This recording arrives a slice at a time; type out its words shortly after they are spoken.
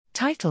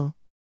Title: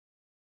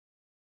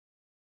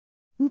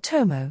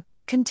 MDTOMO,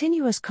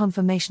 Continuous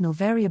Conformational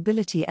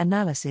Variability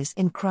Analysis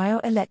in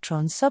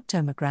Cryo-Electron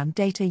Subtomogram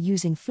Data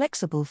Using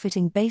Flexible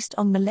Fitting Based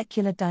on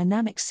Molecular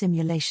Dynamics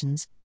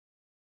Simulations.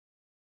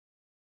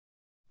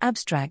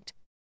 Abstract: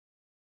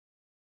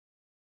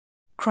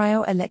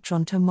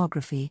 Cryo-electron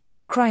tomography,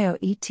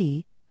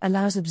 cryo-ET,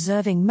 allows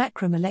observing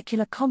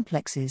macromolecular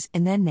complexes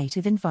in their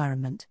native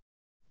environment.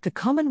 The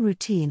common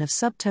routine of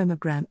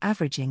subtomogram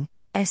averaging,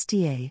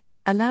 STA,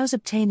 allows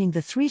obtaining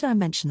the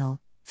three-dimensional,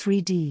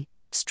 3D,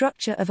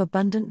 structure of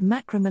abundant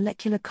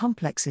macromolecular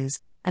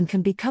complexes, and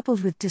can be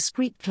coupled with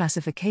discrete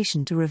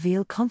classification to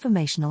reveal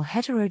conformational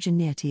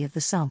heterogeneity of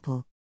the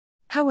sample.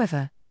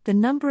 However, the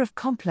number of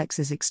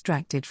complexes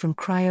extracted from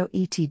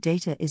cryo-ET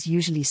data is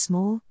usually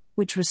small,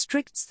 which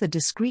restricts the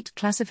discrete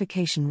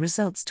classification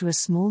results to a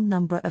small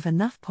number of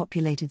enough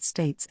populated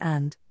states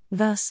and,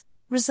 thus,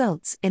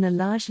 results in a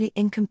largely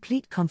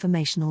incomplete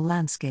conformational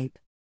landscape.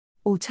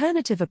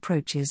 Alternative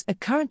approaches are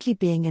currently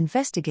being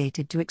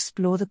investigated to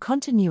explore the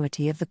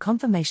continuity of the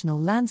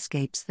conformational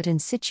landscapes that in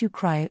situ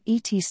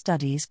cryo-ET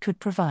studies could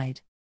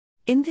provide.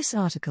 In this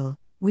article,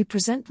 we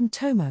present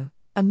MDTOMO,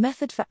 a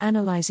method for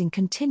analyzing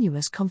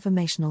continuous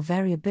conformational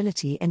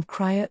variability in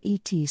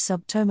cryo-ET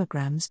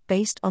subtomograms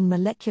based on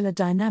molecular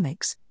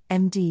dynamics,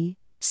 MD,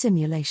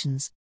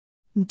 simulations.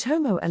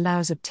 MDTOMO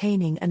allows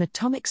obtaining an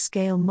atomic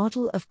scale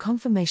model of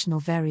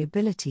conformational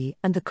variability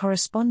and the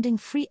corresponding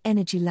free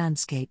energy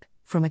landscape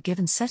from a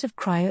given set of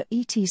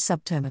cryo-ET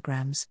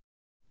subtomograms.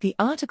 The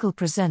article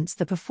presents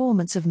the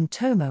performance of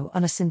MDTOMO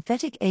on a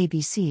synthetic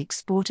ABC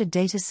exporter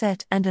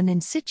dataset and an in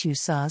situ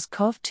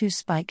SARS-CoV-2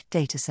 spike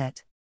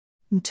dataset.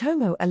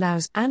 MDTOMO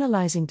allows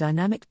analyzing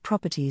dynamic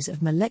properties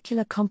of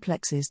molecular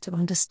complexes to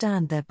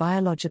understand their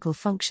biological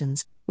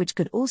functions, which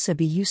could also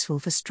be useful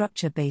for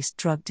structure-based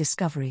drug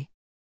discovery.